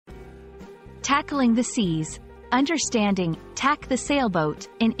Tackling the seas, understanding Tack the Sailboat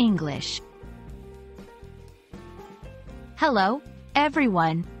in English. Hello,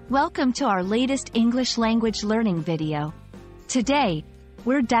 everyone. Welcome to our latest English language learning video. Today,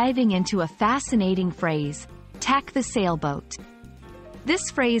 we're diving into a fascinating phrase, tack the sailboat. This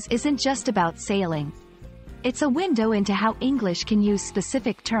phrase isn't just about sailing. It's a window into how English can use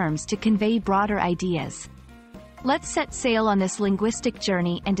specific terms to convey broader ideas. Let's set sail on this linguistic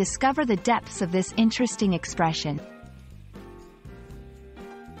journey and discover the depths of this interesting expression.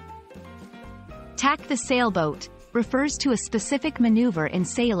 Tack the sailboat refers to a specific maneuver in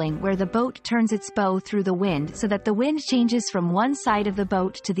sailing where the boat turns its bow through the wind so that the wind changes from one side of the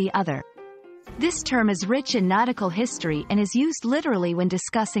boat to the other. This term is rich in nautical history and is used literally when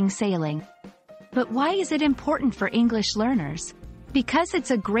discussing sailing. But why is it important for English learners? Because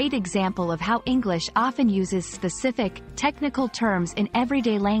it's a great example of how English often uses specific, technical terms in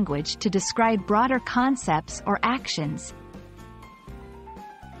everyday language to describe broader concepts or actions.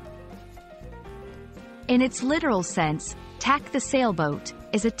 In its literal sense, tack the sailboat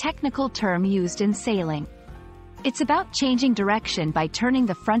is a technical term used in sailing. It's about changing direction by turning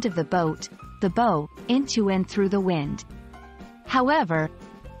the front of the boat, the bow, into and through the wind. However,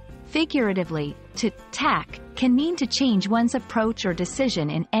 figuratively, to tack can mean to change one's approach or decision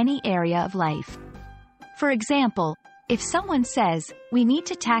in any area of life. For example, if someone says, "We need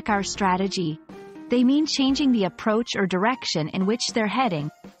to tack our strategy," they mean changing the approach or direction in which they're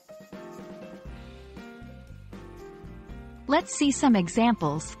heading. Let's see some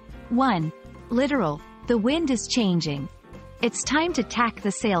examples. 1. Literal, the wind is changing. It's time to tack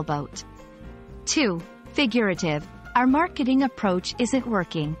the sailboat. 2. Figurative, our marketing approach isn't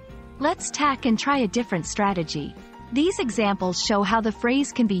working. Let's tack and try a different strategy. These examples show how the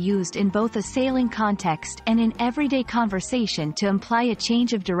phrase can be used in both a sailing context and in everyday conversation to imply a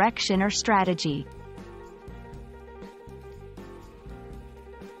change of direction or strategy.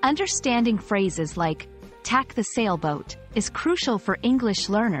 Understanding phrases like tack the sailboat is crucial for English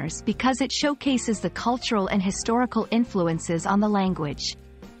learners because it showcases the cultural and historical influences on the language.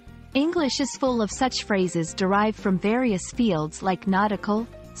 English is full of such phrases derived from various fields like nautical,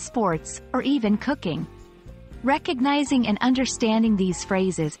 sports, or even cooking. Recognizing and understanding these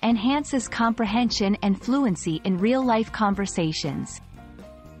phrases enhances comprehension and fluency in real-life conversations.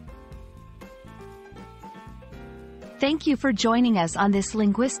 Thank you for joining us on this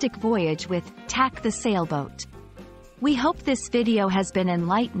linguistic voyage with Tack the Sailboat. We hope this video has been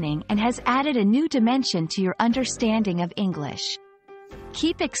enlightening and has added a new dimension to your understanding of English.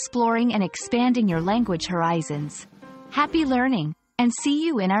 Keep exploring and expanding your language horizons. Happy learning, and see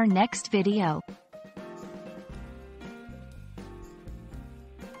you in our next video.